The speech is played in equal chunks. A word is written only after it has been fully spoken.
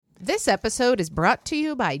This episode is brought to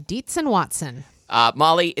you by Dietz and Watson.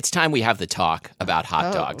 Molly, it's time we have the talk about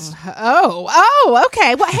hot dogs.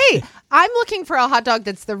 Okay. Well, hey, I'm looking for a hot dog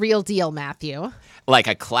that's the real deal, Matthew. Like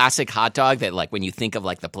a classic hot dog that, like, when you think of,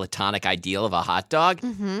 like, the platonic ideal of a hot dog,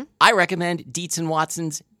 I recommend Dietz and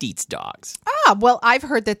Watson's Dietz Dogs. Well, I've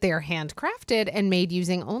heard that they're handcrafted and made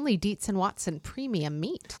using only Dietz and Watson premium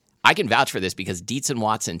meat. I can vouch for this because Dietz and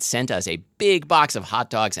Watson sent us a big box of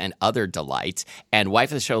hot dogs and other delights. And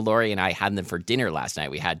wife of the show, Lori, and I had them for dinner last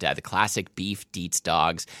night. We had the classic beef Dietz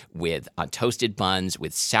dogs with toasted buns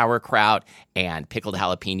with sauerkraut and pickled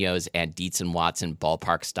jalapenos and Dietz and Watson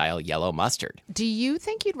ballpark-style yellow mustard. Do you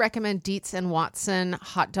think you'd recommend Dietz and Watson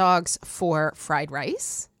hot dogs for fried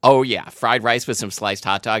rice? Oh, yeah. Fried rice with some sliced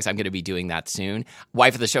hot dogs. I'm going to be doing that soon.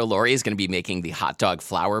 Wife of the show, Lori, is going to be making the hot dog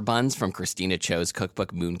flour buns from Christina Cho's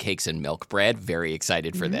cookbook, Mooncakes and Milk Bread. Very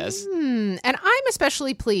excited for this. And I'm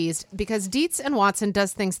especially pleased because Dietz and Watson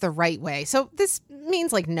does things the right way. So this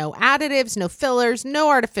means like no additives, no fillers, no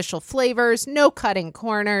artificial flavors, no cutting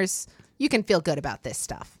corners. You can feel good about this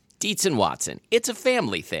stuff. Dietz and Watson. It's a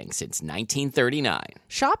family thing since 1939.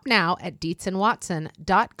 Shop now at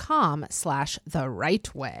dietzandwatson.com/the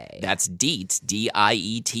right way. That's Dietz,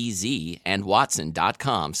 D-I-E-T-Z, and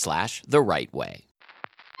Watson.com/the right way.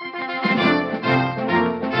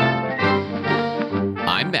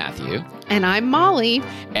 I'm Matthew. And I'm Molly.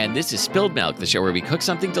 And this is Spilled Milk, the show where we cook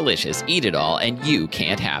something delicious, eat it all, and you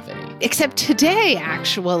can't have any. Except today,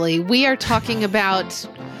 actually, we are talking about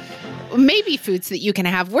maybe foods that you can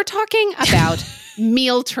have. We're talking about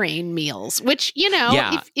meal train meals, which, you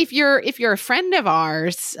know, if you're a friend of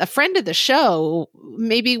ours, a friend of the show,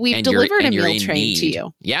 maybe we've delivered a meal train to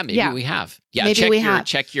you. Yeah, maybe we have. Yeah, maybe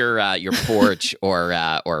check your porch or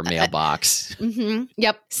mailbox.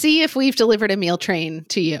 Yep. See if we've delivered a meal train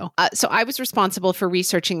to you. So I was responsible for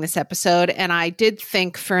researching this episode, and I did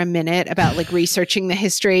think for a minute about like researching the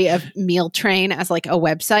history of Meal Train as like a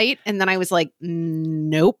website, and then I was like,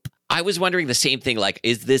 nope. I was wondering the same thing. Like,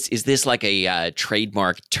 is this like a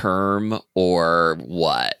trademark term or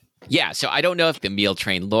what? Yeah, so I don't know if the meal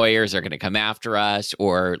train lawyers are going to come after us,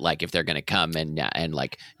 or like if they're going to come and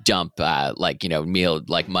like dump meal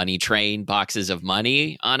like money train boxes of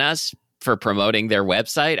money on us for promoting their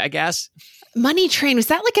website, I guess. Money Train, was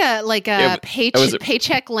that like a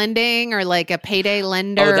paycheck lending or like a payday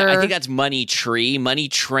lender? Oh, I think that's Money Tree. Money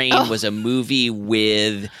Train was a movie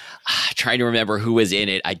with trying to remember who was in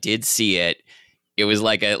it. I did see it. It was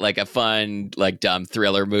like a fun, like dumb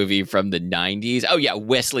thriller movie from the 90s. Oh yeah,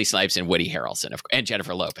 Wesley Snipes and Woody Harrelson and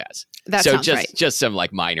Jennifer Lopez. That sounds right. Just some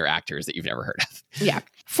like minor actors that you've never heard of. Yeah.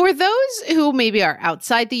 For those who maybe are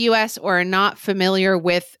outside the US or are not familiar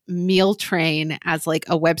with Meal Train as like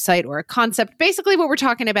a website or a concept, basically what we're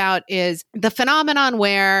talking about is the phenomenon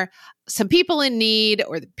where some people in need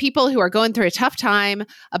or the people who are going through a tough time,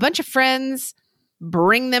 a bunch of friends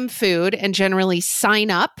bring them food and generally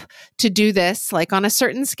sign up to do this like on a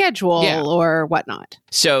certain schedule or whatnot.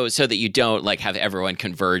 So that you don't like have everyone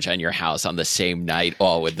converge on your house on the same night,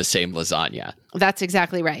 all with the same lasagna. That's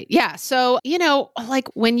exactly right. Yeah. So, you know, like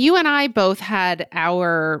when you and I both had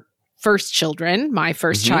our first children, my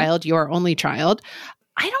first child, your only child,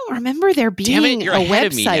 I don't remember there being a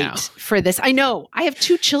website for this. I know. I have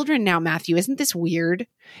 2 children now, Matthew. Isn't this weird?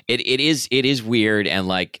 It is weird, and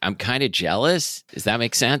like I'm kind of jealous. Does that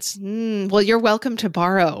make sense? Well, you're welcome to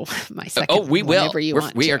borrow my second. We will.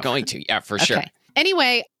 We are going to. Yeah, for sure.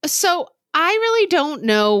 Anyway, so I really don't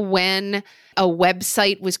know when a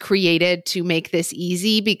website was created to make this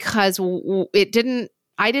easy because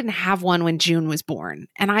I didn't have one when June was born.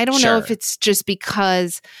 And I don't know if it's just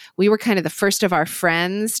because we were kind of the first of our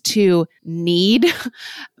friends to need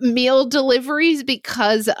meal deliveries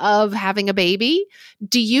because of having a baby.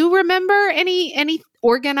 Do you remember any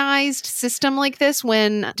organized system like this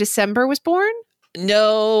when December was born?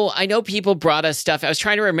 No, I know people brought us stuff. I was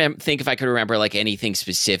trying to think if I could remember like anything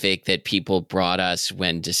specific that people brought us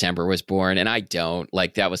when December was born, and I don't.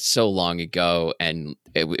 Like that was so long ago, and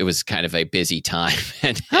it was kind of a busy time,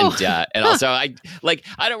 and also I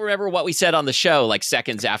don't remember what we said on the show like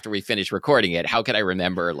seconds after we finished recording it. How could I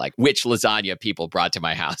remember like which lasagna people brought to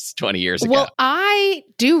my house 20 years ago? Well, I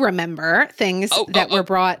do remember things that were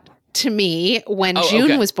brought to me when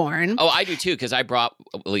June was born. Oh, I do too, because I brought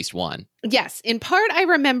at least one. Yes. In part, I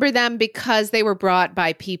remember them because they were brought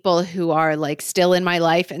by people who are like still in my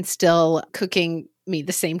life and still cooking me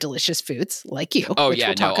the same delicious foods like you. Oh,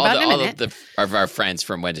 yeah. We'll all of our friends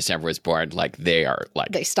from when December was born, like they are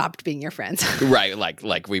like... They stopped being your friends. Right.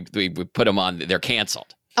 Like we put them on, they're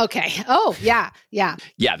canceled. Okay. Oh, yeah. Yeah.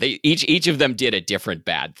 Yeah. They each of them did a different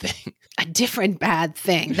bad thing. A different bad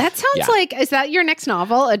thing. That sounds Yeah. like, is that your next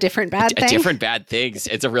novel? A different bad thing? Different bad things.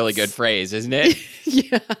 It's a really good phrase, isn't it?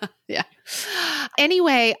 Yeah.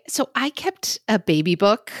 Anyway, so I kept a baby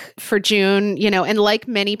book for June, and like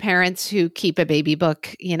many parents who keep a baby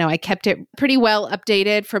book, I kept it pretty well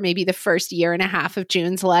updated for maybe the first year and a half of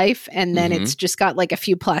June's life. And then it's just got like a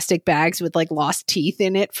few plastic bags with like lost teeth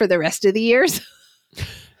in it for the rest of the years.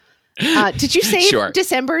 Did you save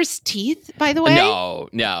December's teeth, by the way? No.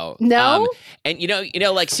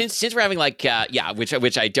 And like since we're having like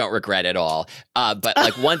which I don't regret at all. But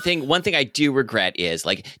like one thing I do regret is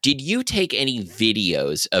like, did you take any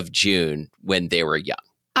videos of June when they were young?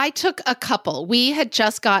 I took a couple. We had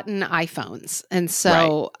just gotten iPhones. And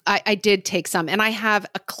so I did take some. And I have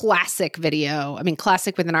a classic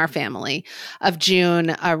within our family of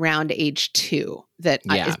June around age 2 that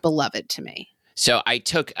is beloved to me. So I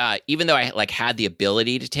took, even though I like had the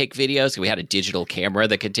ability to take videos, we had a digital camera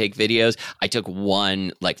that could take videos. I took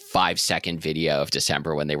one like 5-second video of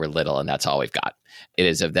December when they were little, and that's all we've got. It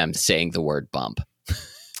is of them saying the word bump.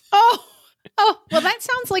 Oh, well, that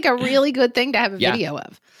sounds like a really good thing to have a video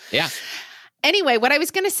of. Yeah. Anyway, what I was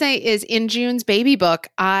going to say is in June's baby book,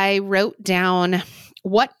 I wrote down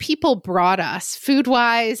what people brought us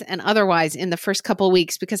food-wise and otherwise in the first couple of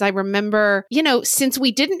weeks, because I remember, since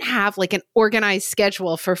we didn't have like an organized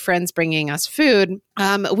schedule for friends bringing us food,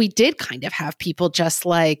 we did kind of have people just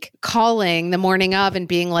like calling the morning of and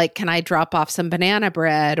being like, can I drop off some banana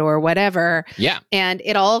bread or whatever? Yeah. And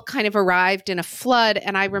it all kind of arrived in a flood.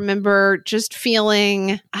 And I remember just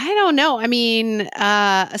feeling, I don't know,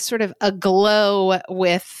 a sort of a glow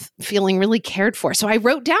with feeling really cared for. So I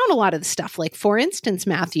wrote down a lot of the stuff. Like, for instance,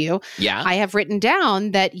 Matthew, I have written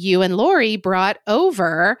down that you and Lori brought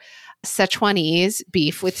over Sichuanese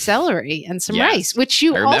beef with celery and some rice, which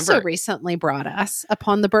you also recently brought us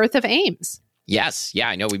upon the birth of Ames. Yes. Yeah,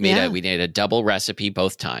 I know we made a double recipe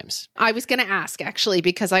both times. I was going to ask actually,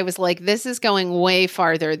 because I was like, this is going way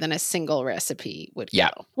farther than a single recipe would go.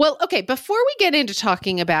 Well, okay, before we get into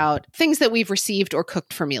talking about things that we've received or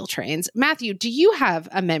cooked for meal trains, Matthew, do you have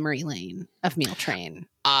a memory lane of meal train?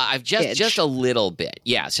 I've just a little bit.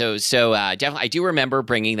 Yeah. So definitely I do remember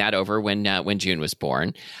bringing that over when June was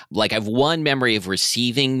born. Like, I've one memory of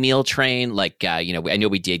receiving meal train. Like, I know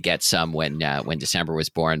we did get some when December was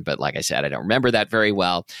born, but like I said, I don't remember that very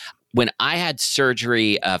well. When I had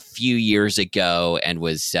surgery a few years ago and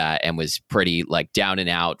was pretty like down and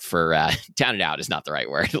out for down and out is not the right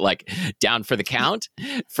word, like down for the count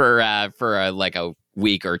for like a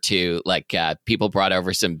week or two, like people brought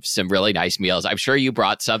over some really nice meals. I'm sure you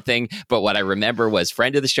brought something, but what I remember was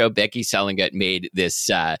friend of the show Becky Selingut made this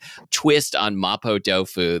twist on mapo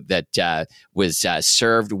tofu that was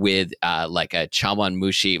served with like a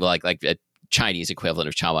chawanmushi, like a Chinese equivalent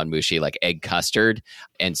of chawanmushi, like egg custard.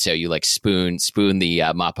 And so you like spoon the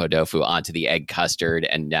mapo tofu onto the egg custard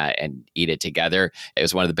and eat it together. It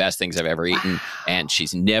was one of the best things I've ever eaten, and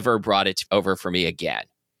she's never brought it over for me again.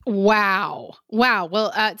 Wow.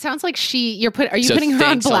 Well, it sounds like are you putting her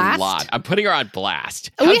on blast? A lot. I'm putting her on blast.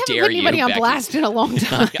 We haven't put anybody on blast in a long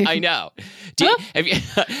time. I know.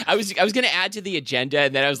 I was going to add to the agenda,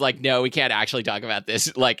 and then I was like, no, we can't actually talk about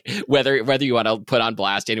this. Like whether you want to put on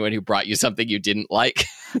blast anyone who brought you something you didn't like.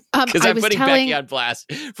 Because I'm putting Becky on blast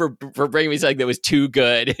for bringing me something that was too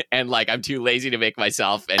good, and like I'm too lazy to make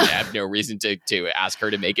myself, and have no reason to ask her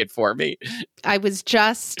to make it for me. I was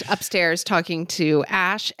just upstairs talking to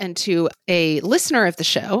Ash and to a listener of the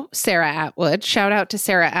show, Sarah Atwood. Shout out to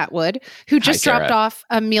Sarah Atwood, who just dropped off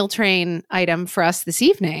a meal train item for us this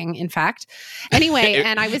evening, in fact. Anyway,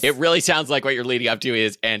 it really sounds like what you're leading up to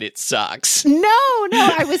is, and it sucks. No,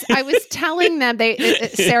 I was telling them,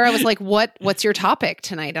 Sarah was like, what's your topic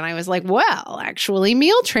tonight? And I was like, well, actually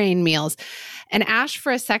meal train meals. And Ash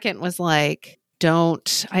for a second was like,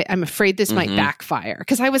 I'm afraid this might backfire.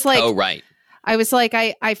 Because I was like, oh, right. I was like,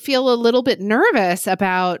 I feel a little bit nervous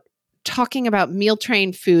about talking about meal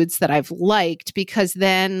train foods that I've liked, because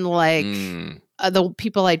then like the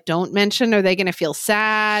people I don't mention, are they going to feel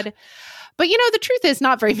sad? But the truth is,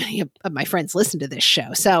 not very many of my friends listen to this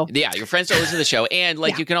show. So yeah, your friends don't listen to the show, and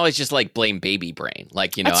like you can always just like blame baby brain.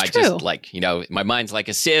 Like That's true. Just like my mind's like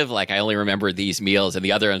a sieve. Like I only remember these meals, and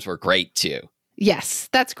the other ones were great too. Yes,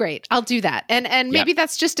 that's great. I'll do that. And maybe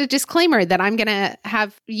that's just a disclaimer that I'm going to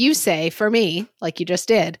have you say for me, like you just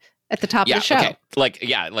did at the top of the show. Okay. Like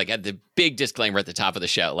at the big disclaimer at the top of the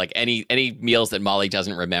show. Like any meals that Molly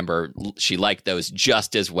doesn't remember, she liked those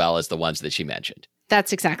just as well as the ones that she mentioned.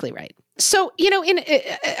 That's exactly right. So,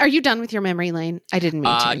 are you done with your memory lane? I didn't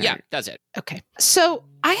mean to. Yeah, that's it. Okay. So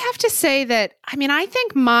I have to say that, I mean, I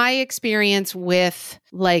think my experience with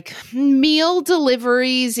like meal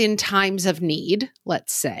deliveries in times of need,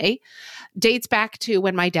 let's say, dates back to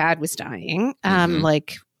when my dad was dying,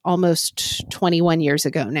 like almost 21 years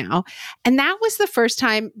ago now. And that was the first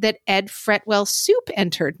time that Ed Fretwell soup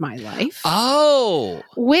entered my life. Oh.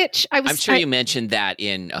 Which I'm sure you mentioned that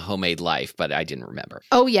in A Homemade Life, but I didn't remember.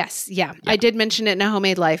 Oh, yes. Yeah. I did mention it in A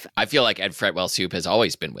Homemade Life. I feel like Ed Fretwell soup has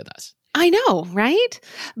always been with us. I know, right?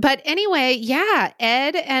 But anyway, yeah,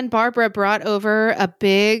 Ed and Barbara brought over a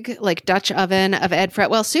big like Dutch oven of Ed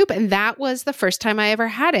Fretwell soup. And that was the first time I ever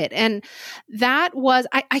had it. And that was,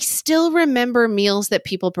 I still remember meals that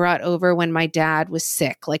people brought over when my dad was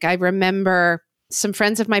sick. Like I remember some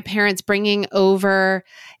friends of my parents bringing over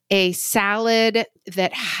a salad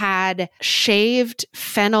that had shaved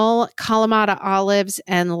fennel, Kalamata olives,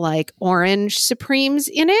 and like orange supremes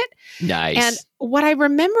in it. Nice. And what I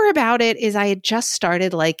remember about it is I had just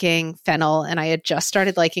started liking fennel and I had just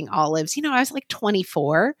started liking olives. You know, I was like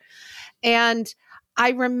 24. And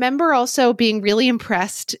I remember also being really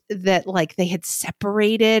impressed that like they had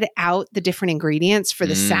separated out the different ingredients for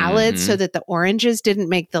the salad so that the oranges didn't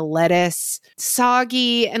make the lettuce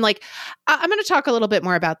soggy. And like, I'm going to talk a little bit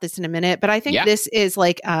more about this in a minute, but I think this is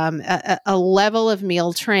like a level of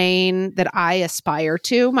meal train that I aspire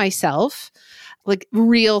to myself. Like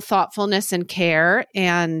real thoughtfulness and care.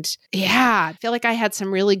 And yeah, I feel like I had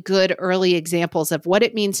some really good early examples of what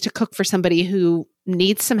it means to cook for somebody who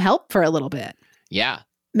needs some help for a little bit. Yeah.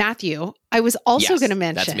 Matthew, I was also going to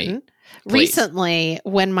mention recently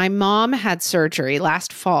when my mom had surgery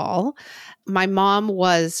last fall, my mom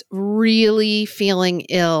was really feeling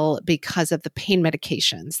ill because of the pain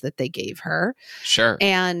medications that they gave her. Sure.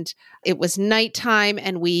 And it was nighttime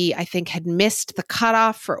and we, I think, had missed the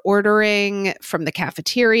cutoff for ordering from the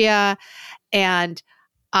cafeteria. And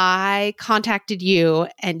I contacted you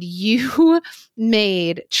and you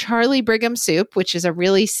made Charlie Brigham soup, which is a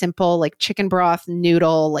really simple, like chicken broth,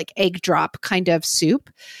 noodle, like egg drop kind of soup.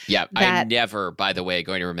 Yeah. I'm never, by the way,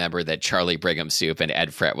 going to remember that Charlie Brigham soup and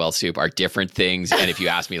Ed Fretwell soup are different things. And if you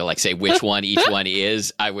asked me to like say which one each one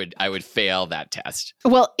is, I would fail that test.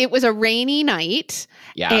 Well, it was a rainy night.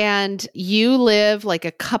 Yeah. And you live like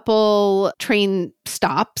a couple train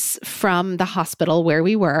stops from the hospital where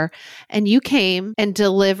we were. And you came and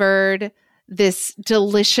delivered this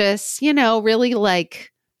delicious, you know, really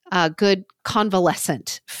like good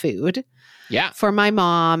convalescent food for my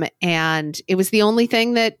mom. And it was the only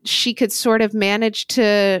thing that she could sort of manage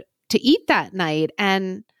to eat that night.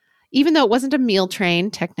 And even though it wasn't a meal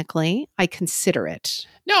train, technically, I consider it.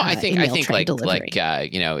 No, I think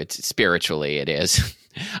like you know, it's spiritually it is.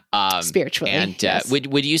 Spiritually. And yes.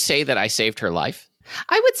 would you say that I saved her life?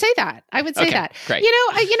 I would say that. I would say that. Great.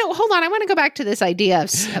 You know, hold on. I want to go back to this idea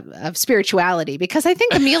of spirituality because I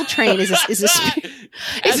think the meal train is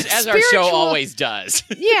as our show always does.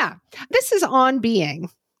 Yeah, this is On Being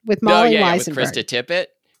with Molly Weisenberg. With Krista Tippett.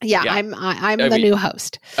 Yeah, I'm the new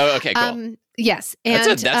host. Oh, okay, cool. Yes,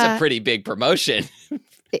 and that's a pretty big promotion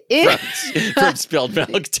from Spilled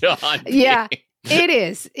Milk to On Being. Yeah. It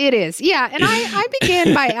is. Yeah. And I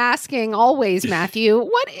begin by asking always, Matthew,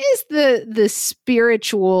 what is the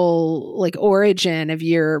spiritual like origin of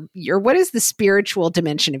your what is the spiritual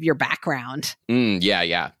dimension of your background?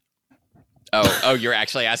 Yeah. Oh, you're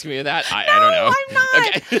actually asking me that? I don't know. I'm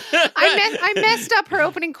not. Okay. I messed up her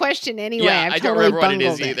opening question anyway. Yeah, I don't remember what it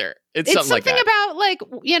is either. It's something like that. About like,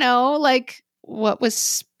 you know, like what was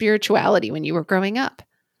spirituality when you were growing up?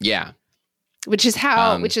 Yeah. Which is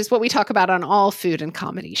what we talk about on all food and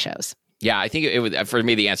comedy shows. Yeah, I think it would, for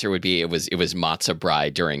me, the answer would be it was matzah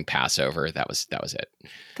brei during Passover. That was it.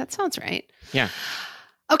 That sounds right. Yeah.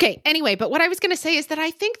 Okay. Anyway, but what I was going to say is that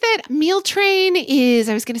I think that meal train is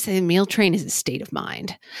a state of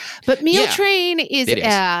mind, but meal train is.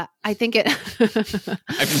 I think it.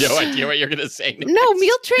 I have no idea what you're going to say next. No,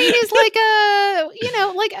 meal train is like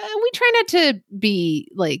we try not to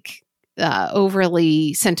be like.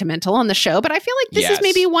 Overly sentimental on the show, but I feel like this is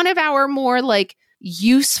maybe one of our more like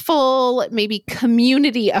useful, maybe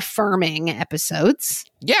community affirming episodes.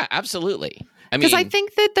 Yeah, absolutely. Because I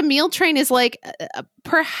think that the meal train is like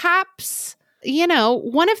perhaps, you know,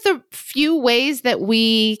 one of the few ways that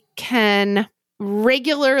we can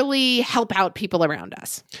regularly help out people around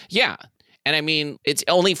us. Yeah. And I mean, it's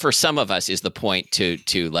only for some of us is the point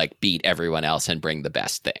to like beat everyone else and bring the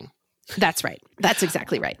best thing. That's right. That's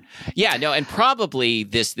exactly right. Yeah, no, and probably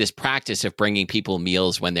this practice of bringing people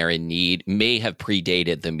meals when they're in need may have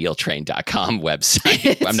predated the mealtrain.com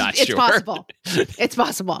website. I'm not sure. It's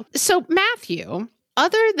possible. So, Matthew,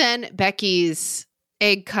 other than Becky's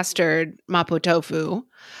egg custard mapo tofu,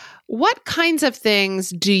 What kinds of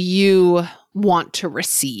things do you want to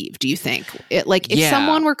receive, do you think? If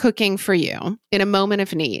someone were cooking for you in a moment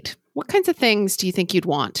of need, what kinds of things do you think you'd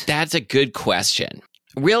want? That's a good question.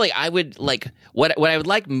 Really, I would like what I would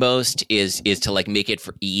like most is to like make it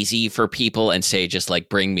easy for people and say just like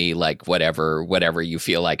bring me like whatever you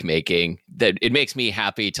feel like making. That it makes me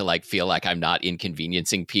happy to like feel like I'm not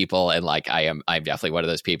inconveniencing people, and like I'm definitely one of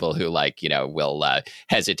those people who like will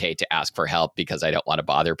hesitate to ask for help because I don't want to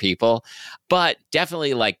bother people. But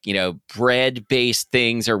definitely like bread based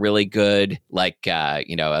things are really good. Like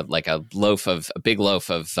like a big loaf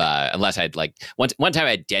of unless I'd like one time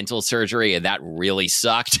I had dental surgery and that really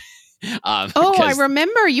sucked. I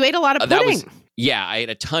remember you ate a lot of pudding. I ate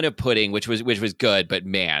a ton of pudding, which was good, but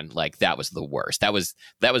man, like that was the worst. That was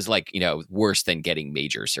like worse than getting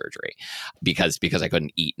major surgery because I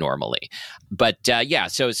couldn't eat normally. But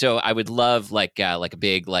so I would love like a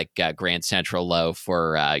big Grand Central loaf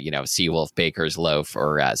or Seawolf Baker's loaf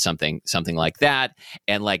or something like that,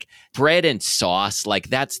 and like bread and sauce, like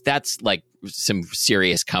that's like some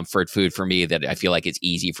serious comfort food for me that I feel like it's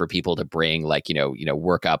easy for people to bring, like,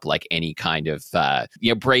 work up like any kind of,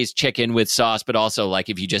 braised chicken with sauce, but also like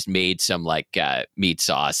if you just made some like meat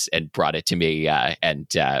sauce and brought it to me and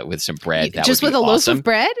with some bread, that just would be with a awesome. Loaf of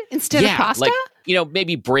bread instead of pasta? Like,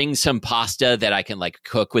 maybe bring some pasta that I can like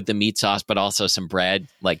cook with the meat sauce, but also some bread,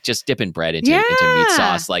 like just dipping bread into meat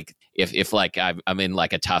sauce. Like if like I'm in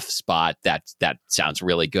like a tough spot, that sounds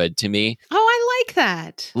really good to me. Oh, I like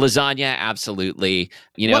that. Lasagna, absolutely.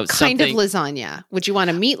 What kind of lasagna? Would you want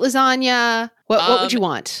a meat lasagna? What would you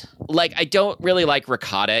want? Like, I don't really like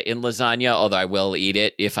ricotta in lasagna, although I will eat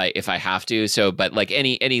it if I have to. So, but like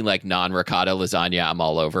any like non-ricotta lasagna, I'm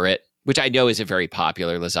all over it, which I know is a very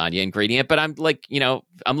popular lasagna ingredient, but I'm like,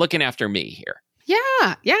 I'm looking after me here.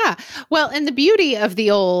 Yeah. Well, and the beauty of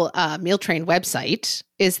the old Meal Train website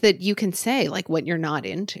is that you can say like what you're not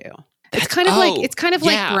into. It's kind of like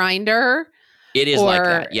Grindr. It is like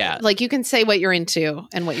that, yeah. Like you can say what you're into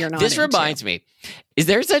and what you're not This into. reminds me, is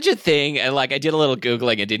there such a thing, and like I did a little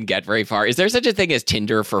Googling and didn't get very far, is there such a thing as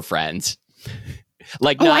Tinder for friends?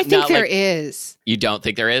 I think there is. You don't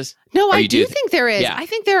think there is? No, I do think there is. Yeah. I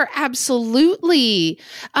think there absolutely.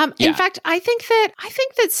 In fact, I think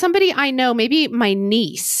that somebody I know, maybe my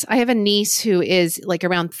niece, I have a niece who is like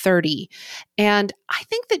around 30, and I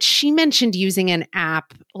think that she mentioned using an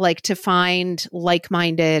app like to find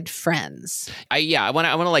like-minded friends. I want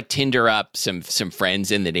to like Tinder up some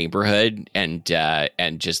friends in the neighborhood and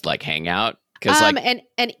just like hang out and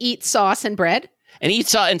eat sauce and bread. And eat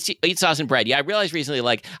sauce and bread. Yeah, I realized recently,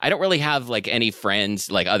 like, I don't really have like any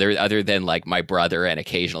friends like other than like my brother and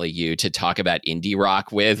occasionally you to talk about indie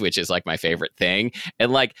rock with, which is like my favorite thing.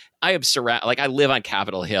 And like I am I live on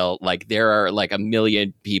Capitol Hill. Like there are like a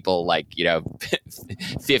million people, like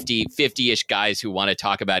 50-ish guys who want to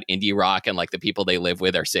talk about indie rock, and like the people they live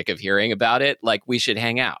with are sick of hearing about it. Like we should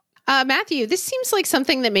hang out. Matthew, this seems like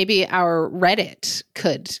something that maybe our Reddit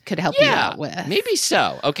could help you out with. Maybe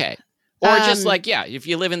so. Okay. Or just like, if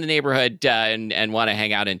you live in the neighborhood and want to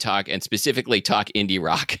hang out and talk, and specifically talk indie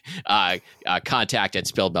rock, contact at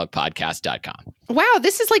spilledmilkpodcast.com. Wow,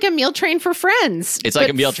 this is like a meal train for friends. It's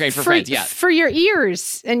like a meal train for friends, yeah. For your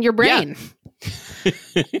ears and your brain. Yeah.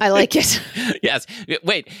 I like it. Yes.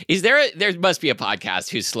 Wait, there must be a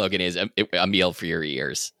podcast whose slogan is a meal for your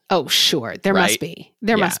ears. Oh, sure. There must be.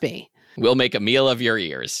 There must be. We'll make a meal of your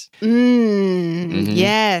ears.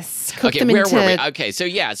 Yes. Cook them where were we? Okay, so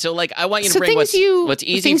like I want you to bring what's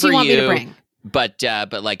easy for you. Me to bring. But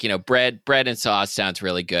like bread and sauce sounds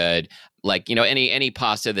really good. Like any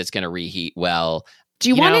pasta that's going to reheat well. Do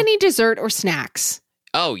you want any dessert or snacks?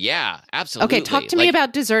 Oh yeah, absolutely. Okay, talk to me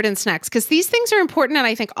about dessert and snacks, because these things are important and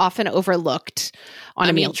I think often overlooked on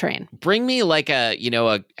a meal train. Bring me like a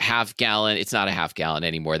half gallon. It's not a half gallon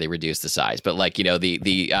anymore. They reduced the size, but like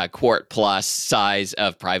the quart plus size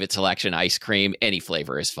of Private Selection ice cream. Any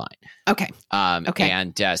flavor is fine. Okay. Okay.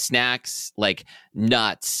 And snacks like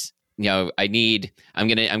nuts. I'm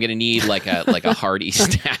gonna need like a hearty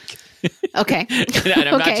snack. Okay. And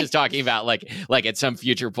I'm not just talking about like at some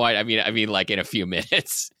future point. I mean like in a few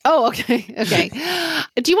minutes. Oh, okay. Okay.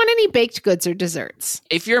 Do you want any baked goods or desserts?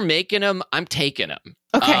 If you're making them, I'm taking them.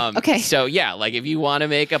 Okay. Okay. So yeah, like if you want to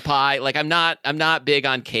make a pie, like I'm not big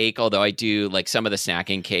on cake, although I do like some of the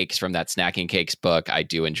snacking cakes from that Snacking Cakes book. I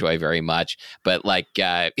do enjoy very much. But like,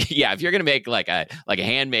 if you're gonna make like a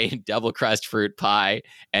handmade double crust fruit pie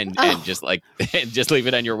and just leave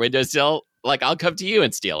it on your windowsill, like I'll come to you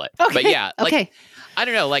and steal it. Okay. But yeah, like, okay. I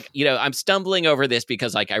don't know, like I'm stumbling over this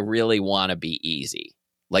because like I really want to be easy.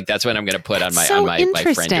 Like that's what I'm going to put on my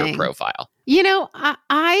Friender profile.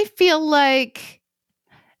 I feel like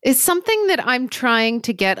is something that I'm trying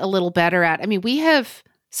to get a little better at. I mean,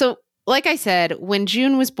 like I said, when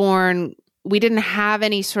June was born, we didn't have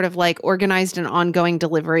any sort of like organized and ongoing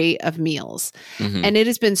delivery of meals. Mm-hmm. And it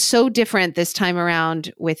has been so different this time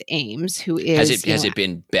around with Ames, who is... Has it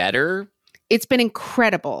been better? It's been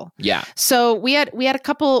incredible. Yeah. So we have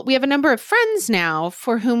a number of friends now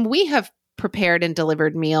for whom we have prepared and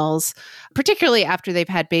delivered meals, particularly after they've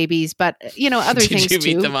had babies, but other things too. Did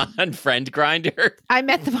you meet them on Friend Grinder? I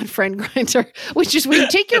met them on Friend Grinder, which is where you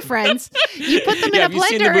take your friends, you put them in a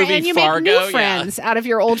blender, and you make new friends out of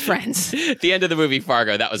your old friends. At the end of the movie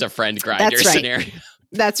Fargo, that was a Friend Grinder scenario.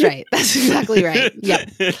 That's right. That's exactly right. Yep.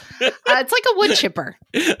 It's like a wood chipper,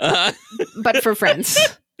 but for friends.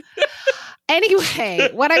 Anyway,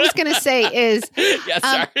 what I was going to say is...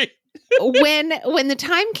 sorry. When the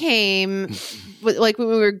time came, like when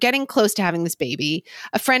we were getting close to having this baby,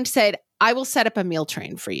 a friend said, I will set up a meal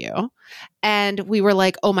train for you. And we were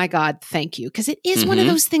like, oh my God, thank you. Because it is one of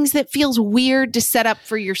those things that feels weird to set up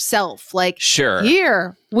for yourself. Like, sure,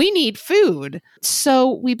 here, we need food.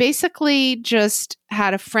 So we basically just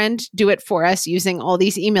had a friend do it for us using all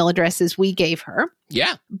these email addresses we gave her.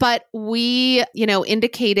 Yeah. But we,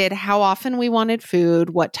 indicated how often we wanted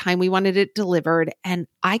food, what time we wanted it delivered. And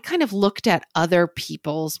I kind of looked at other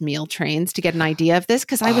people's meal trains to get an idea of this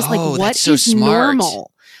because I was like, what is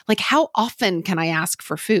normal? Like, how often can I ask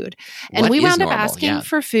for food? And we wound up asking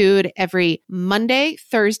for food every Monday,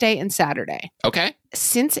 Thursday, and Saturday. Okay.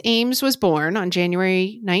 Since Ames was born on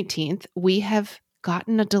January 19th, we have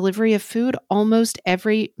gotten a delivery of food almost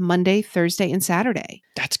every Monday, Thursday, and Saturday.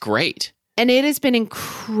 That's great. And it has been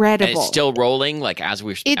incredible. And it's still rolling, like as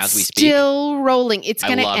we speak. It's still rolling. It's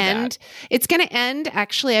going to end. It's going to end.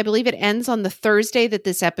 Actually, I believe it ends on the Thursday that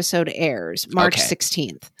this episode airs, March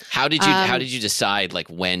 16th. How did you decide like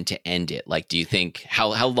when to end it? Like, do you think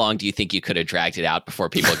how long do you think you could have dragged it out before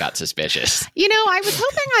people got suspicious? I was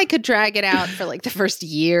hoping I could drag it out for like the first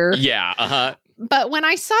year. Yeah. But when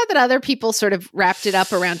I saw that other people sort of wrapped it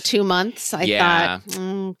up around 2 months, I thought,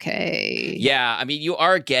 okay. Yeah. I mean, you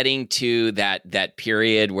are getting to that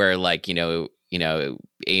period where like,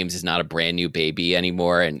 Ames is not a brand new baby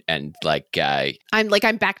anymore. And like,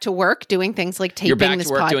 I'm back to work doing things like taping this podcast. You're back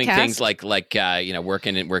to work doing things like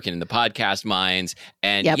working in the podcast mines.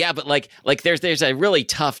 And but like there's a really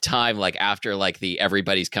tough time, like after like the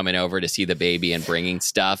everybody's coming over to see the baby and bringing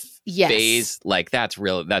stuff phase. Like that's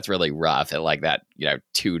really rough at like that,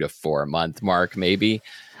 2 to 4 month mark, maybe.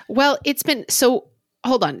 Well, it's been so.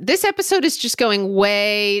 Hold on. This episode is just going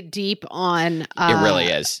way deep on. It really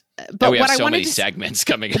is. But we have so many segments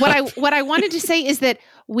coming up. What I wanted to say is that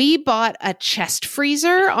we bought a chest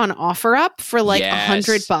freezer on OfferUp for like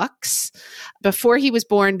 $100 before he was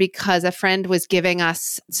born because a friend was giving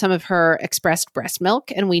us some of her expressed breast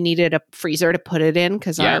milk and we needed a freezer to put it in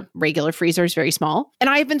because our regular freezer is very small. And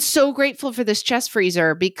I have been so grateful for this chest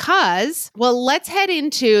freezer because, well, let's head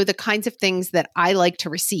into the kinds of things that I like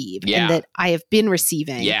to receive and that I have been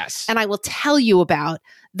receiving. Yes. And I will tell you about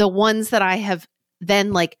the ones that I have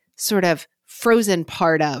then like sort of frozen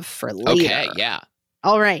part of for later. Okay, yeah.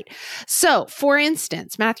 All right. So, for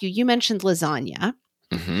instance, Matthew, you mentioned lasagna.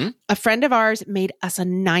 Mm-hmm. A friend of ours made us a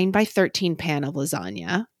 9x13 pan of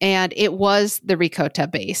lasagna, and it was the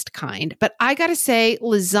ricotta-based kind. But I got to say,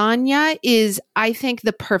 lasagna is, I think,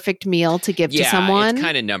 the perfect meal to give to someone. Yeah, it's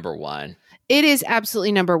kind of number one. It is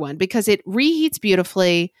absolutely number one because it reheats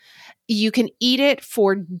beautifully. You can eat it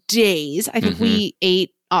for days. I think we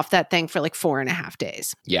ate off that thing for like 4.5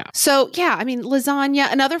 days. Yeah. So yeah, I mean,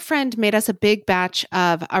 lasagna. Another friend made us a big batch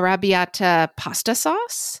of arrabbiata pasta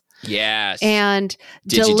sauce. Yes. And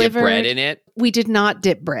did you dip bread in it? We did not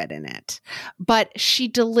dip bread in it, but she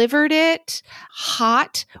delivered it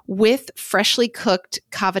hot with freshly cooked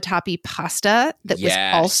cavatappi pasta that was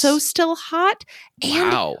also still hot.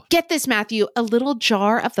 And get this, Matthew, a little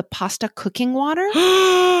jar of the pasta cooking water.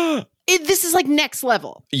 This is like next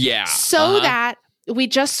level. Yeah. So that we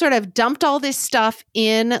just sort of dumped all this stuff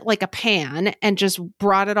in like a pan and just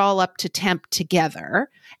brought it all up to temp together.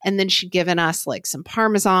 And then she'd given us like some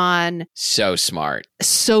Parmesan. So smart.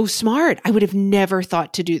 So smart. I would have never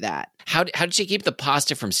thought to do that. How did she keep the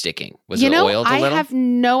pasta from sticking? Was it oiled a little? I have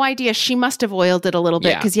no idea. She must have oiled it a little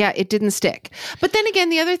bit because, it didn't stick. But then again,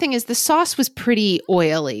 the other thing is the sauce was pretty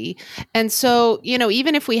oily. And so,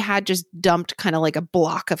 even if we had just dumped kind of like a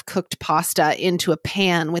block of cooked pasta into a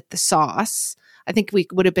pan with the sauce, I think we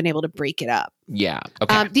would have been able to break it up. Yeah.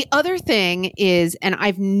 Okay. The other thing is, and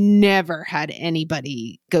I've never had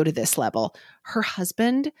anybody go to this level, her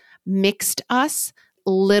husband mixed us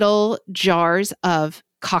little jars of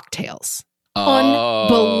cocktails.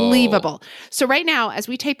 Unbelievable. So right now, as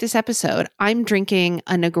we tape this episode, I'm drinking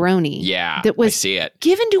a Negroni. Yeah, that was I see it.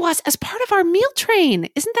 given to us as part of our meal train.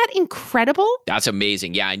 Isn't that incredible? That's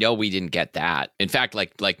amazing. Yeah, I know we didn't get that. In fact,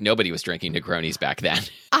 like nobody was drinking Negronis back then.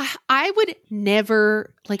 I would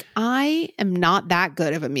never, I am not that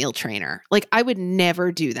good of a meal trainer. I would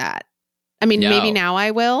never do that. I mean, maybe now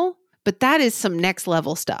I will, but that is some next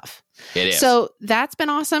level stuff. It is. So that's been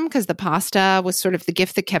awesome because the pasta was sort of the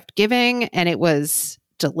gift that kept giving, and it was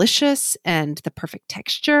delicious and the perfect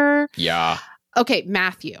texture. Yeah. Okay,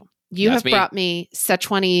 Matthew, you have brought me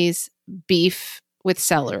Sichuanese beef with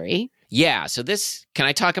celery. Yeah. So can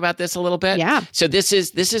I talk about this a little bit? Yeah. So this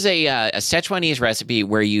is a Sichuanese recipe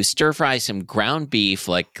where you stir fry some ground beef,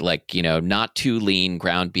 not too lean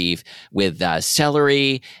ground beef with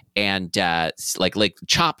celery and like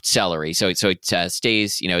chopped celery. So it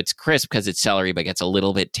stays, it's crisp because it's celery, but gets a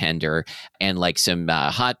little bit tender, and like some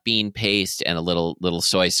hot bean paste and a little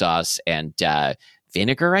soy sauce and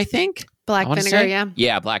vinegar, I think. Black vinegar, yeah.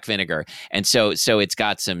 Yeah, black vinegar. And so it's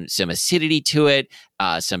got some acidity to it,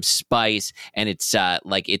 some spice, and it's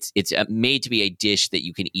it's made to be a dish that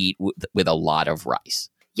you can eat with a lot of rice.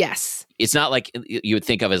 Yes. It's not like you would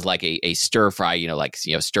think of as like a stir fry,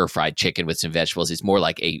 stir fried chicken with some vegetables. It's more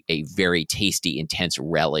like a very tasty, intense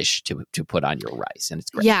relish to put on your rice. And it's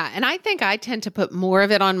great. Yeah. And I think I tend to put more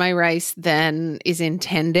of it on my rice than is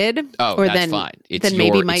intended. Oh, or that's fine. Than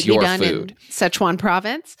maybe might be done in Sichuan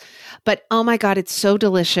province. But oh my God, it's so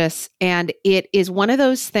delicious. And it is one of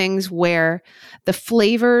those things where the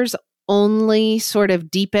flavors only sort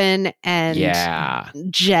of deepen and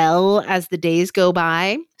gel as the days go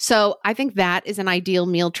by. So I think that is an ideal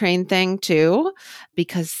meal train thing too,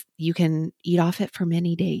 because you can eat off it for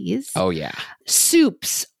many days. Oh yeah.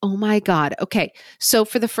 Soups. Oh my God. Okay. So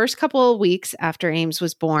for the first couple of weeks after Ames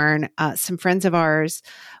was born, some friends of ours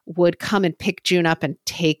would come and pick June up and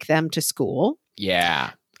take them to school.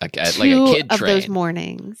 Yeah. Like a kid train. Of those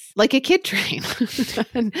mornings, like a kid train.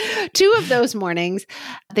 2 of those mornings,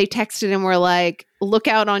 they texted and were like, "Look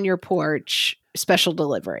out on your porch, special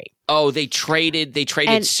delivery." Oh, they traded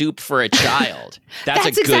soup for a child. That's a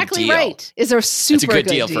good exactly deal. Right. Is a super It's a good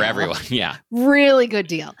deal for everyone. Yeah, really good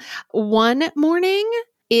deal. One morning,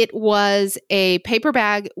 it was a paper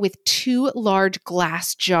bag with 2 large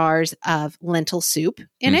glass jars of lentil soup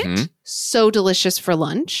in it. So delicious for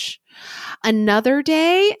lunch. Another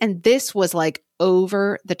day, and this was like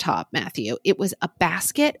over the top, Matthew, it was a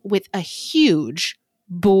basket with a huge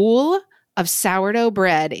bowl of sourdough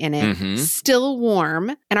bread in it, still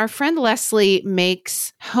warm. And our friend Leslie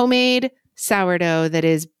makes homemade sourdough that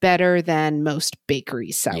is better than most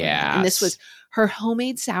bakery sourdough. Yes. And this was her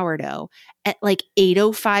homemade sourdough at like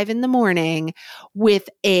 8:05 in the morning with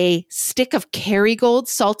a stick of Kerrygold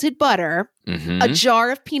salted butter, a jar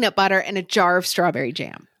of peanut butter, and a jar of strawberry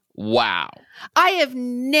jam. Wow. I have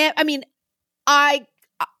never, I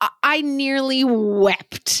nearly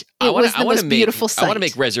wept. It was the most beautiful sight. I want to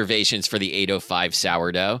make reservations for the 805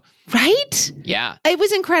 sourdough. Right? Yeah. It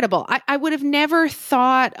was incredible. I would have never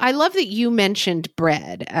thought, I love that you mentioned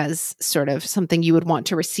bread as sort of something you would want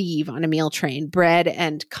to receive on a meal train, bread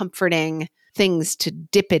and comforting things to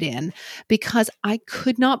dip it in, because I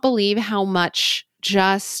could not believe how much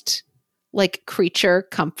just like creature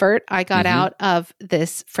comfort I got out of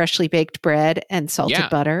this freshly baked bread and salted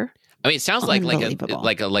butter. I mean, it sounds like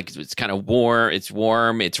it's kind of warm. It's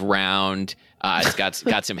warm. It's round. It's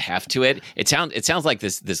got some heft to it. It sounds like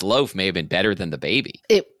this loaf may have been better than the baby.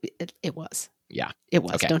 It was. Yeah, it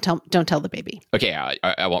was. Okay. Don't tell the baby. Okay,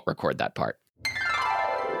 I won't record that part.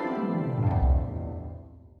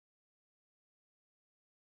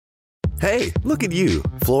 Hey, look at you.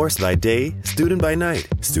 Florist by day, student by night.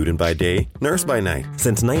 Student by day, nurse by night.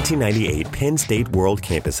 Since 1998, Penn State World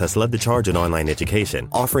Campus has led the charge in online education,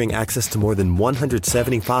 offering access to more than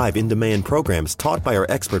 175 in-demand programs taught by our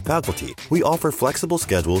expert faculty. We offer flexible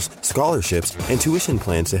schedules, scholarships, and tuition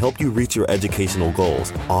plans to help you reach your educational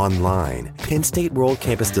goals online. Penn State World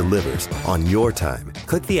Campus delivers on your time.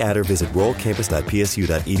 Click the ad or visit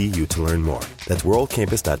worldcampus.psu.edu to learn more. That's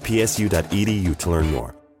worldcampus.psu.edu to learn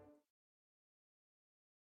more.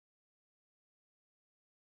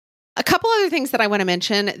 A couple other things that I want to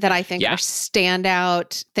mention that I think are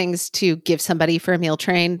standout things to give somebody for a meal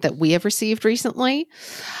train that we have received recently.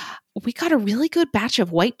 We got a really good batch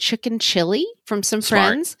of white chicken chili from some Smart.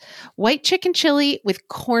 friends. White chicken chili with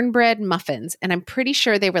cornbread muffins. And I'm pretty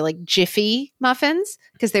sure they were like Jiffy muffins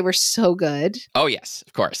because they were so good. Oh, yes,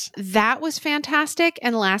 of course. That was fantastic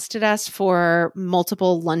and lasted us for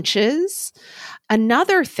multiple lunches.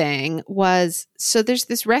 Another thing was, so there's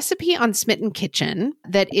this recipe on Smitten Kitchen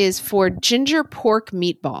that is for ginger pork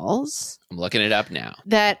meatballs I'm looking it up now.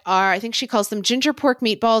 that are, I think she calls them ginger pork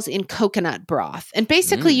meatballs in coconut broth. And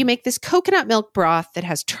basically you make this coconut milk broth that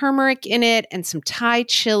has turmeric in it and some Thai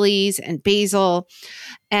chilies and basil.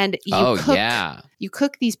 And you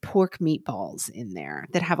cook these pork meatballs in there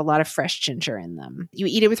that have a lot of fresh ginger in them. You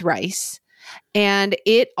eat it with rice. And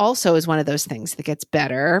it also is one of those things that gets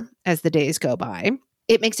better as the days go by.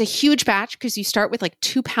 It makes a huge batch because you start with like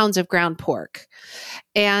 2 pounds of ground pork.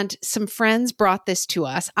 And some friends brought this to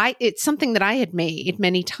us. It's something that I had made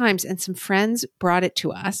many times, and some friends brought it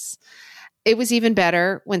to us. It was even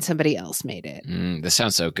better when somebody else made it. This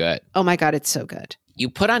sounds so good. Oh my God, it's so good. You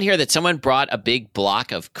put on here that someone brought a big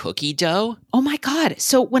block of cookie dough. Oh my God.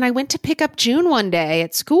 So when I went to pick up June one day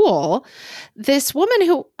at school, this woman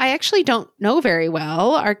who I actually don't know very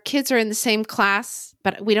well, our kids are in the same class,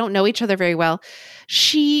 but we don't know each other very well.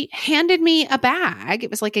 She handed me a bag. It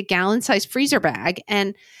was like a gallon-sized freezer bag.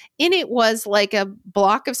 And in it was like a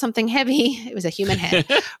block of something heavy. It was a human head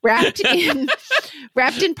wrapped in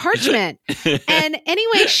parchment. And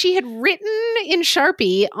anyway, she had written in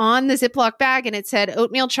Sharpie on the Ziploc bag, and it said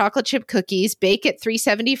oatmeal chocolate chip cookies, bake at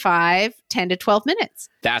 375, 10 to 12 minutes.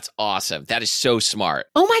 That's awesome. That is so smart.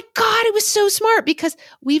 Oh my God, it was so smart because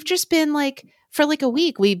we've just been like, for like a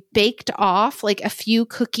week, we baked off like a few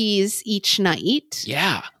cookies each night.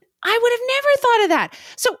 Yeah. I would have never thought of that.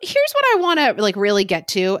 So here's what I want to like really get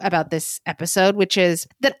to about this episode, which is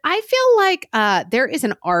that I feel like there is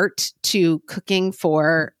an art to cooking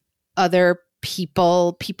for other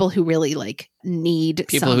people who really like need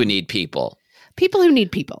People who need people. People who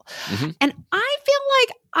need people. Mhm. And I feel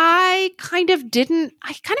like I kind of feel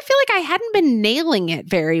like I hadn't been nailing it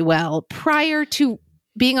very well prior to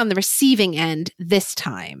being on the receiving end this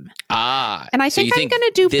time. And I so think I'm going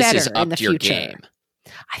to do better in the future. Game.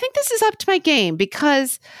 I think this is up to my game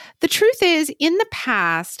because the truth is, in the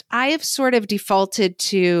past, I have sort of defaulted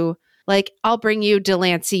to like, I'll bring you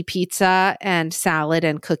Delancey pizza and salad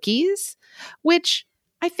and cookies, which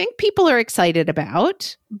I think people are excited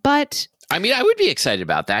about, but I mean, I would be excited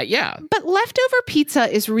about that. Yeah. But leftover pizza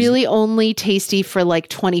is really only tasty for like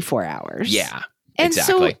 24 hours. Yeah. And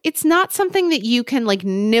exactly. so it's not something that you can like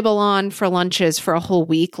nibble on for lunches for a whole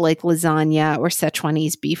week, like lasagna or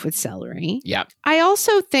Szechuanese beef with celery. Yeah. I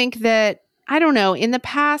also think that, I don't know, in the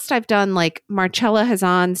past, I've done like Marcella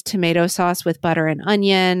Hazan's tomato sauce with butter and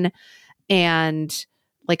onion and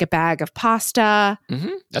like a bag of pasta.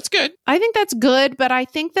 Mm-hmm. That's good. I think that's good, but I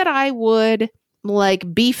think that I would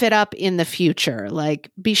like beef it up in the future, like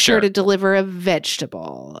be sure to deliver a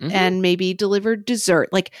vegetable and maybe deliver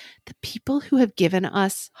dessert. Like the people who have given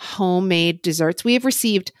us homemade desserts, we have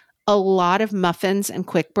received a lot of muffins and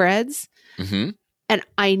quick breads, and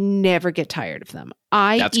I never get tired of them.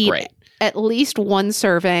 That's eat great. At least one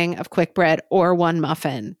serving of quick bread or one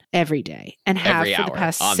muffin every day and have for the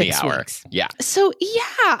past 6 weeks. Yeah. So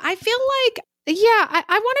yeah, I feel like I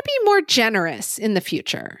want to be more generous in the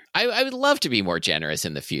future. I would love to be more generous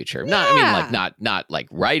in the future. Not like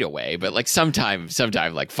right away, but like sometime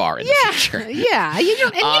like far in the future. Yeah. You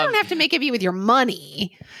don't have to make it be with your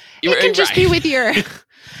money. It can just be with your it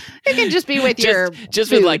can just be with your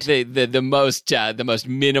just food. with like the most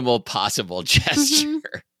minimal possible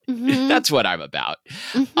gesture. That's what I'm about.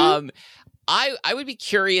 I would be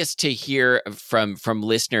curious to hear from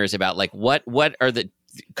listeners about like what are the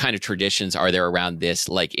kind of traditions are there around this,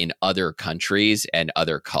 like in other countries and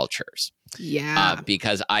other cultures? Yeah.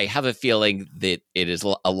 Because I have a feeling that it is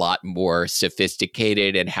a lot more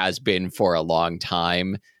sophisticated and has been for a long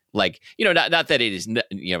time. Like, not that it is,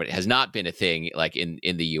 it has not been a thing like in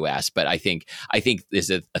the US, but I think this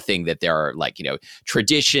is a thing that there are like,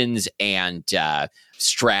 traditions and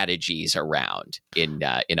strategies around in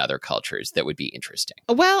other cultures that would be interesting.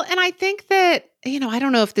 Well, and I think that, I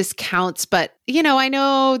don't know if this counts, but, I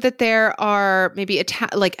know that there are maybe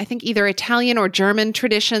I think either Italian or German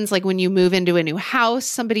traditions, like when you move into a new house,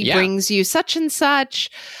 somebody brings you such and such.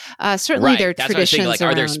 Certainly there are That's traditions what I'm thinking,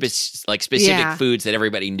 like, are there specific foods that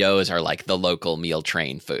everybody knows are like the local meal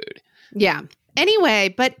train food? Yeah.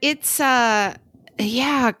 Anyway, but it's, God,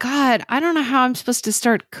 I don't know how I'm supposed to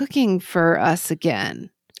start cooking for us again.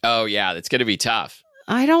 Oh, yeah, that's going to be tough.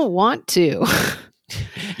 I don't want to.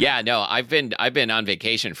 Yeah, no, I've been on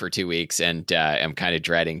vacation for 2 weeks and I'm kind of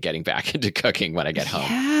dreading getting back into cooking when I get home.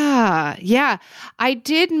 Yeah. I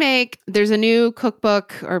did there's a new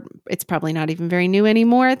cookbook, or it's probably not even very new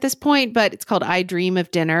anymore at this point, but it's called I Dream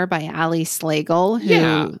of Dinner by Ali Slagle,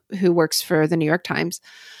 who works for the New York Times.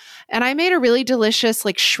 And I made a really delicious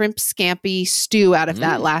like shrimp scampi stew out of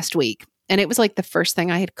that last week. And it was like the first thing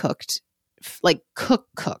I had cooked, like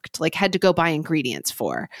cooked, like had to go buy ingredients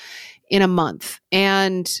for in a month.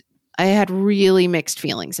 And I had really mixed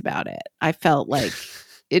feelings about it. I felt like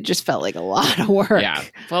it just felt like a lot of work. Yeah.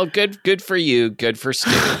 Well, good for you. Good for Stu.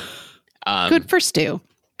 Good for Stu.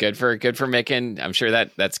 Good for making. I'm sure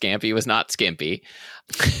that scampi was not skimpy.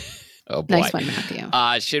 Oh boy. Nice one,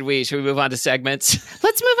 Matthew. Should we move on to segments?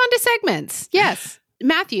 Let's move on to segments. Yes.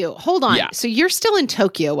 Matthew, hold on. Yeah. So you're still in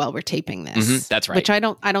Tokyo while we're taping this. Mm-hmm, that's right. Which I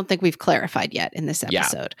don't think we've clarified yet in this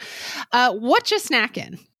episode. Yeah. What you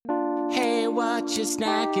snacking? Hey, what you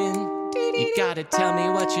snacking? You gotta tell me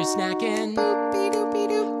what you're snacking,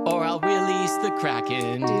 or I'll release the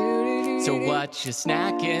Kraken. So what you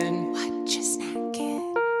snacking? What you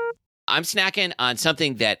snacking? I'm snacking on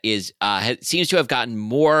something that is seems to have gotten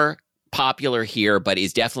more popular here, but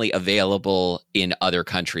is definitely available in other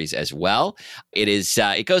countries as well. It is.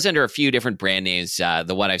 It goes under a few different brand names. The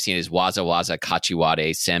one I've seen is Waza Waza Kachiwade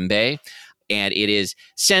Senbei. And it is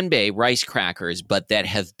senbei rice crackers, but that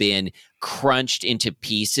have been crunched into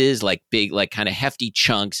pieces, like big, like kind of hefty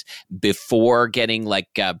chunks before getting like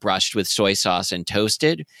brushed with soy sauce and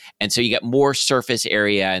toasted. And so you get more surface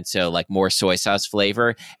area, and so like more soy sauce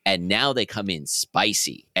flavor. And now they come in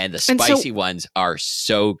spicy, and the spicy ones are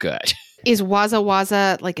so good. Is Waza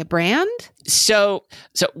Waza like a brand? So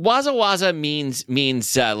Waza Waza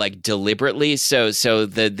means like deliberately. So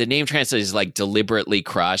the name translates is like deliberately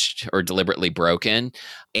crushed or deliberately broken.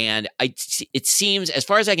 And it seems, as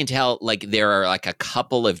far as I can tell, like there are like a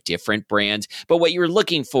couple of different brands. But what you're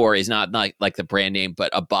looking for is not like the brand name,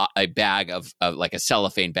 but a bag of like a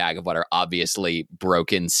cellophane bag of what are obviously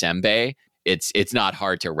broken senbei. It's not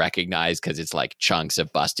hard to recognize because it's like chunks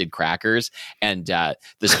of busted crackers, and the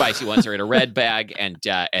spicy ones are in a red bag, and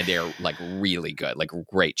they're like really good, like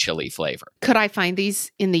great chili flavor. Could I find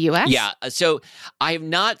these in the U.S.? Yeah, so I have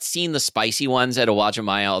not seen the spicy ones at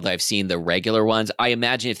Uwajimaya, although I've seen the regular ones. I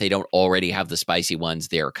imagine if they don't already have the spicy ones,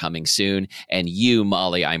 they're coming soon. And you,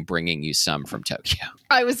 Molly, I'm bringing you some from Tokyo.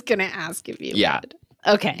 I was going to ask if you would.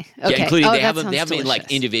 Okay. Yeah, including they have them delicious. in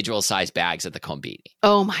like individual sized bags at the Konbini.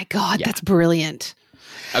 Oh my God, that's brilliant.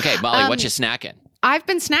 Okay, Molly, what you snacking? I've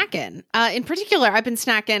been snacking. In particular, I've been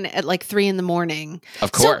snacking at like 3 a.m.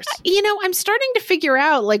 Of course. So, I'm starting to figure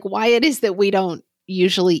out like why it is that we don't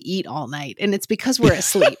usually eat all night, and it's because we're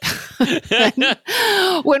asleep.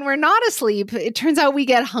 When we're not asleep, it turns out we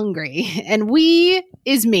get hungry, and we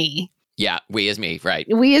is me. Yeah, we is me, right.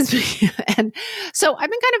 We is me. And so I've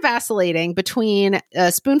been kind of vacillating between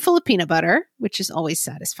a spoonful of peanut butter, which is always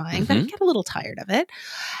satisfying, but I get a little tired of it,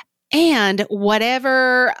 and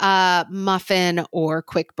whatever muffin or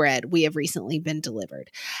quick bread we have recently been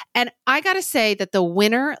delivered. And I got to say that the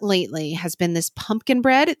winner lately has been this pumpkin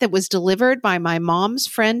bread that was delivered by my mom's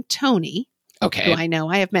friend, Tony, who I know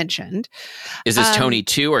I have mentioned. Is this Tony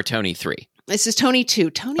 2 or Tony 3? This is Tony 2.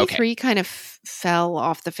 Tony 3 kind of fell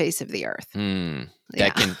off the face of the earth.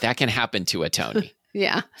 That can happen to a Tony.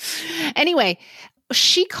 Yeah. Anyway,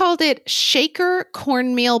 she called it shaker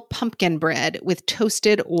cornmeal pumpkin bread with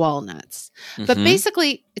toasted walnuts. But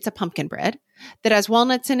basically, it's a pumpkin bread that has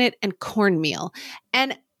walnuts in it and cornmeal.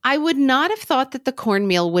 And I would not have thought that the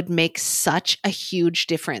cornmeal would make such a huge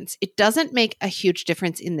difference. It doesn't make a huge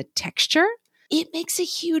difference in the texture. It makes a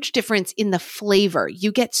huge difference in the flavor.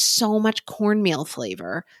 You get so much cornmeal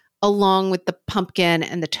flavor along with the pumpkin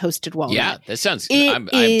and the toasted walnut. Yeah, this sounds I'm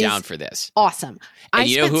down for this. Awesome. And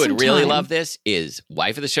you know who would really love this is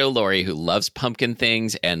wife of the show, Lori, who loves pumpkin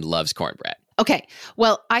things and loves cornbread. Okay.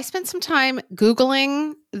 Well, I spent some time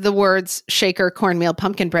Googling the words shaker cornmeal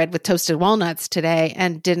pumpkin bread with toasted walnuts today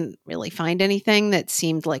and didn't really find anything that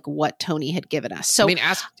seemed like what Tony had given us. So I mean,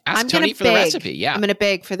 ask Tony for the recipe. Yeah. I'm going to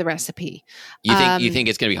beg for the recipe. You think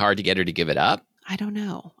it's going to be hard to get her to give it up? I don't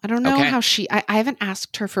know. I don't know how I haven't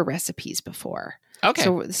asked her for recipes before. Okay.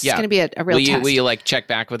 So this is going to be a real test. Will you like check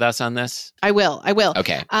back with us on this? I will.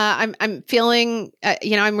 Okay. I'm feeling,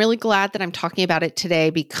 I'm really glad that I'm talking about it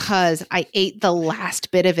today because I ate the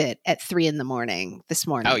last bit of it at 3 a.m. this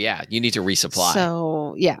morning. Oh yeah. You need to resupply.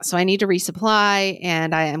 So I need to resupply,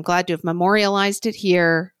 and I am glad to have memorialized it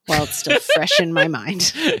here while it's still fresh in my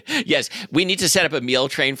mind. Yes. We need to set up a meal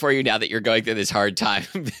train for you now that you're going through this hard time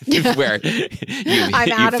where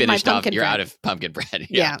I'm out of my pumpkin bread. You're out of pumpkin bread.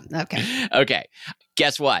 Yeah. Okay. Okay.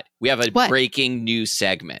 Guess what? We have a What? breaking news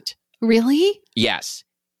segment. Really? Yes.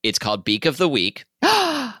 It's called Beak of the Week.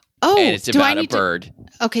 Oh, and it's about a bird.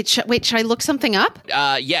 Okay, wait, should I look something up?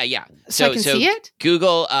 Yeah. So I can see it?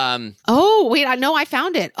 Google. Oh, wait, I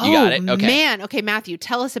found it. You got it? Okay. Man. Okay, Matthew,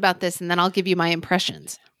 tell us about this, and then I'll give you my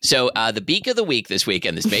impressions. So the Beak of the Week this week,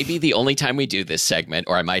 and this may be the only time we do this segment,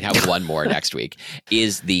 or I might have one more next week,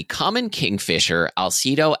 is the common kingfisher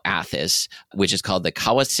Alcedo athis, which is called the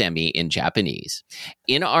kawasemi in Japanese.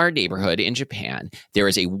 In our neighborhood in Japan, there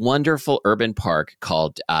is a wonderful urban park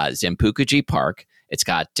called Zenpukuji Park. It's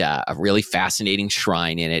got a really fascinating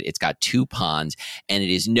shrine in it. It's got 2 ponds, and it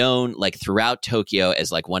is known like throughout Tokyo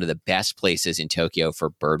as like one of the best places in Tokyo for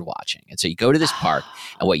bird watching. And so you go to this park,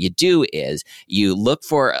 and what you do is you look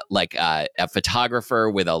for like a photographer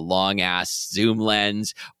with a long ass zoom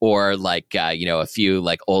lens, or like a few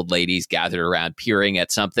like old ladies gathered around peering at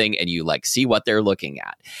something, and you like see what they're looking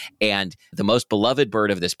at. And the most beloved bird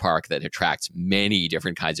of this park that attracts many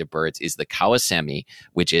different kinds of birds is the kawasemi,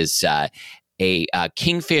 which is a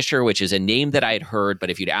kingfisher, which is a name that I had heard,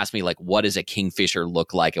 but if you'd ask me, like, what does a kingfisher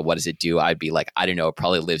look like and what does it do? I'd be like, I don't know. It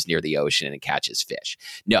probably lives near the ocean and catches fish.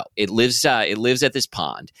 No, it lives at this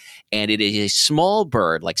pond, and it is a small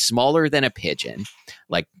bird, like smaller than a pigeon,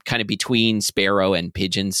 like kind of between sparrow and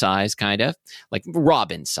pigeon size, kind of like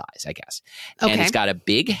robin size, I guess. Okay. And it's got a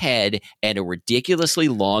big head and a ridiculously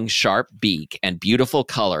long, sharp beak and beautiful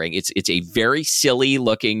coloring. It's a very silly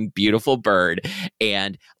looking, beautiful bird,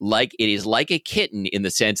 and like it is like a kitten in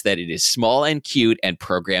the sense that it is small and cute and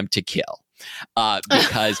programmed to kill.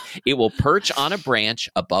 Because it will perch on a branch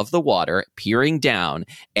above the water, peering down,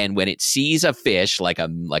 and when it sees a fish, like a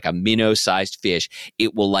minnow-sized fish,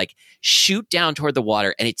 it will like shoot down toward the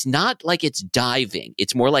water, and it's not like it's diving;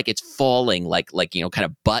 it's more like it's falling, like kind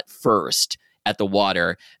of butt first at the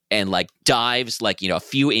water, and like dives like a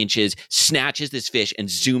few inches, snatches this fish, and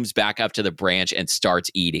zooms back up to the branch and starts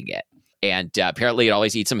eating it. And apparently, it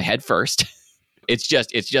always eats them head first. It's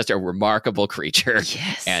just a remarkable creature.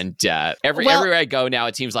 Yes. And everywhere I go now,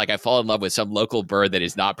 it seems like I fall in love with some local bird that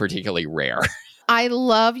is not particularly rare. I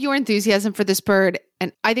love your enthusiasm for this bird,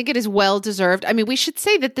 and I think it is well deserved. I mean, we should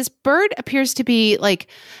say that this bird appears to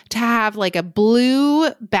have like a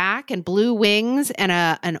blue back and blue wings and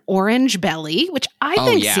an orange belly, which I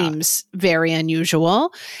think seems very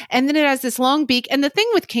unusual. And then it has this long beak. And the thing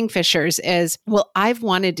with kingfishers is, well, I've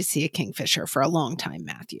wanted to see a kingfisher for a long time,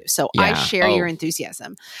 Matthew. So I share your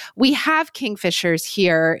enthusiasm. We have kingfishers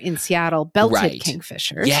here in Seattle, belted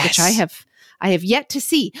kingfishers, which I have yet to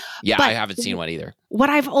see. Yeah, but I haven't seen one either. What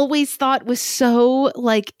I've always thought was so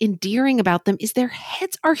like endearing about them is their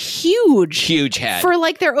heads are huge. Huge head. For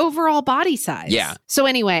like their overall body size. Yeah. So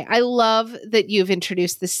anyway, I love that you've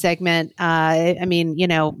introduced this segment. I mean,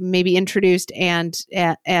 maybe introduced and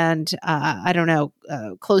I don't know,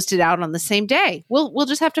 closed it out on the same day. We'll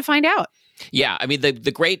just have to find out. Yeah, I mean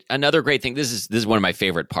another great thing. This is one of my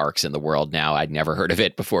favorite parks in the world now. I'd never heard of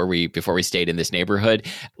it before we stayed in this neighborhood.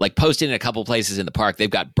 Like posted in a couple places in the park, they've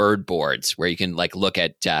got bird boards where you can like look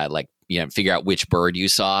at figure out which bird you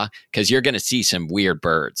saw, because you're going to see some weird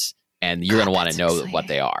birds and you're going to want to know what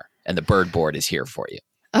they are. And the bird board is here for you.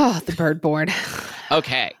 Oh, the bird board.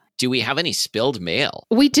 Okay. Do we have any spilled mail?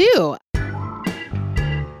 We do.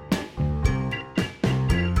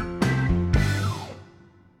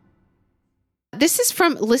 This is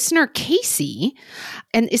from listener Casey.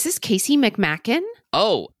 And is this Casey McMacken?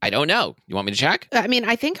 Oh, I don't know. You want me to check? I mean,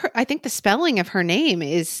 I think the spelling of her name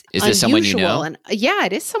is this unusual. Someone you know? And yeah,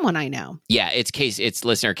 it is someone I know. Yeah, it's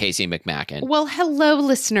listener Casey McMacken. Well, hello,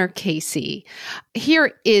 listener Casey.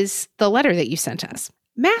 Here is the letter that you sent us.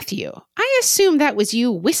 Matthew, I assume that was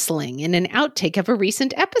you whistling in an outtake of a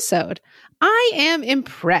recent episode. I am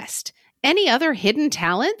impressed. Any other hidden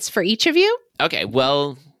talents for each of you? Okay,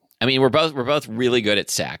 well, I mean, we're both really good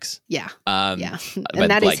at sex. yeah. Yeah.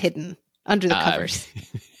 And that is hidden under the covers.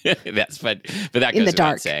 But that goes in the without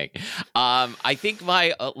dark. saying. I think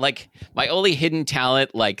my only hidden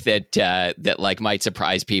talent that might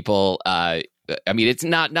surprise people. I mean, it's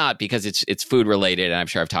not because it's food related, and I'm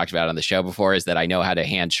sure I've talked about it on the show before. Is that I know how to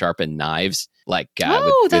hand sharpen knives, with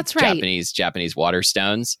that's right. Japanese water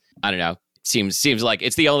stones. I don't know. Seems like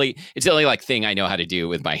it's the only like thing I know how to do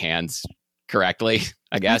with my hands correctly,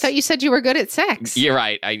 I guess. I thought you said you were good at sex. You're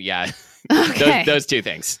right. Okay. Those two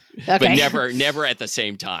things, okay. but never at the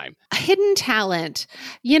same time. Hidden talent,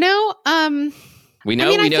 we know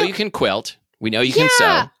you can quilt. We know you can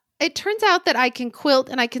sew. It turns out that I can quilt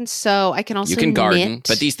and I can sew. I can also you can garden, knit.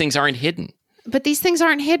 but these things aren't hidden.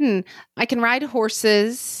 I can ride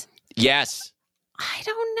horses. Yes. I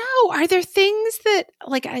don't know. Are there things that,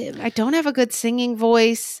 like, I don't have a good singing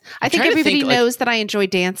voice. I think everybody knows that I enjoy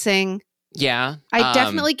dancing. Yeah. I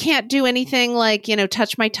definitely can't do anything like,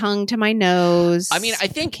 touch my tongue to my nose. I mean, I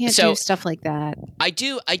think can't do stuff like that. I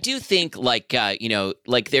do think like,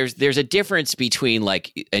 like there's a difference between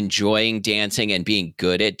like enjoying dancing and being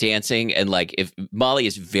good at dancing. And like, if Molly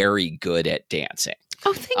is very good at dancing.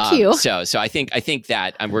 Oh, thank you. So I think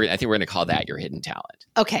that I think we're going to call that your hidden talent.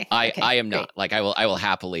 Okay. I am not. Great. Like, I will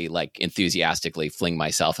happily like enthusiastically fling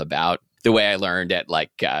myself about the way I learned at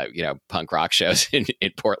like punk rock shows in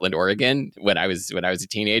Portland, Oregon when I was a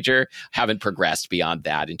teenager. Haven't progressed beyond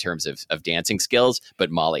that in terms of dancing skills, but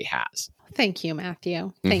Molly has. Thank you,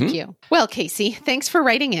 Matthew. Thank you. Well, Casey, thanks for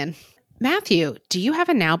writing in. Matthew, do you have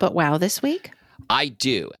a now but wow this week? I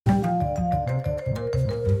do.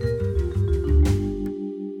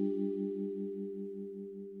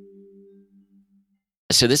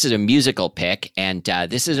 So this is a musical pick, and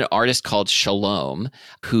this is an artist called Shalom,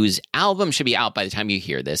 whose album should be out by the time you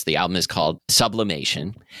hear this. The album is called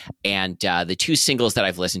Sublimation, and the two singles that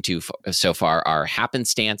I've listened to so far are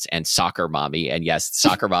Happenstance and Soccer Mommy. And yes,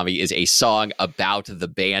 Soccer Mommy is a song about the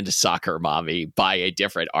band Soccer Mommy by a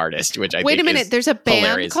different artist, which I think is Wait a minute, there's a band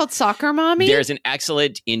hilarious. called Soccer Mommy? There's an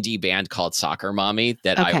excellent indie band called Soccer Mommy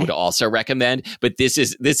that Okay. I would also recommend, but this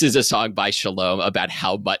is a song by Shalom about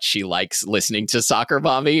how much she likes listening to Soccer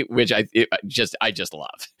Mommy, which I just love.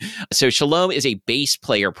 So Shalom is a bass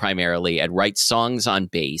player primarily and writes songs on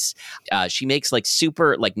bass. She makes like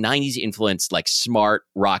super like 90s influenced like smart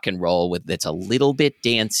rock and roll that's a little bit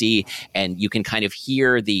dancey, and you can kind of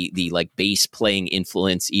hear the like bass playing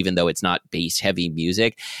influence even though it's not bass heavy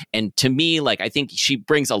music. And to me, like I think she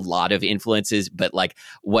brings a lot of influences, but like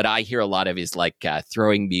what I hear a lot of is like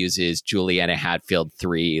Throwing Muses, Juliana Hatfield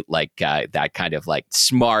 3, like that kind of like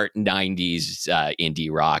smart 90s indie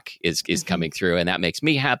rock is coming through, and that makes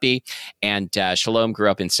me happy. And Shalom grew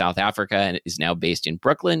up in South Africa and is now based in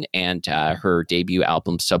Brooklyn, and her debut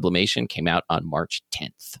album Sublimation came out on March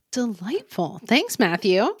 10th. Delightful. Thanks,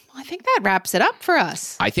 Matthew. Well, I think that wraps it up for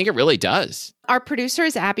us. I think it really does. Our producer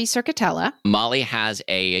is Abby Circatella. Molly has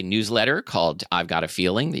a newsletter called I've Got a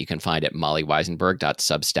Feeling that you can find at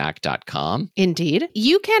mollyweisenberg.substack.com. Indeed.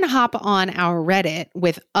 You can hop on our Reddit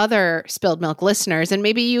with other Spilled Milk listeners, and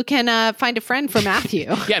maybe you can find a friend for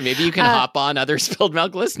Matthew. Yeah, maybe you can hop on other Spilled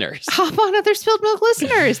Milk listeners. Hop on other Spilled Milk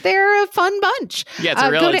listeners. They're a fun bunch. Yeah,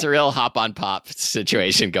 it's a real hop on pop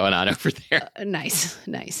situation going on over there. Nice.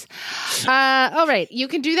 All right. You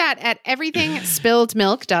can do that at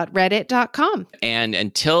everythingspilledmilk.reddit.com. And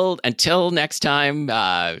until next time,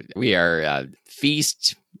 we are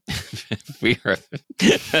feast. We are.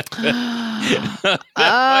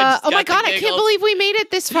 Oh my God! I can't believe we made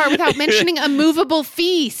it this far without mentioning a movable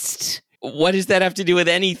feast. What does that have to do with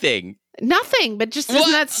anything? Nothing, but just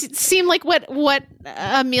doesn't that seem like what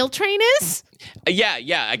a meal train is?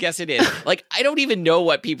 Yeah, I guess it is. Like, I don't even know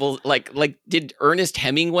what people like. Did Ernest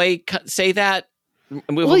Hemingway say that?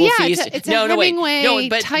 A movable feast? It's a Hemingway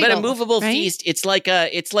title, but a movable right? feast. It's like a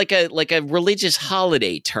religious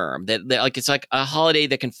holiday term that like it's like a holiday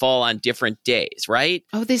that can fall on different days, right?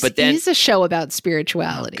 Oh, this is a show about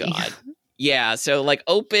spirituality. Oh, God. Yeah, so like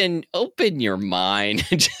open your mind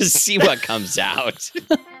and just see what comes out.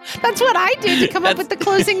 That's what I did to come up with the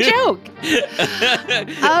closing joke.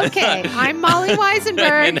 Okay, I'm Molly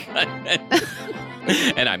Weisenberg.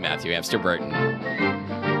 And I'm Matthew Amster Burton.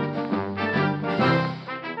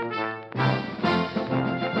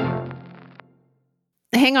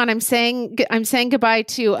 Hang on, I'm saying goodbye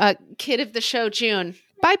to kid of the show, June.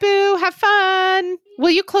 Bye, Boo. Have fun.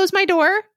 Will you close my door?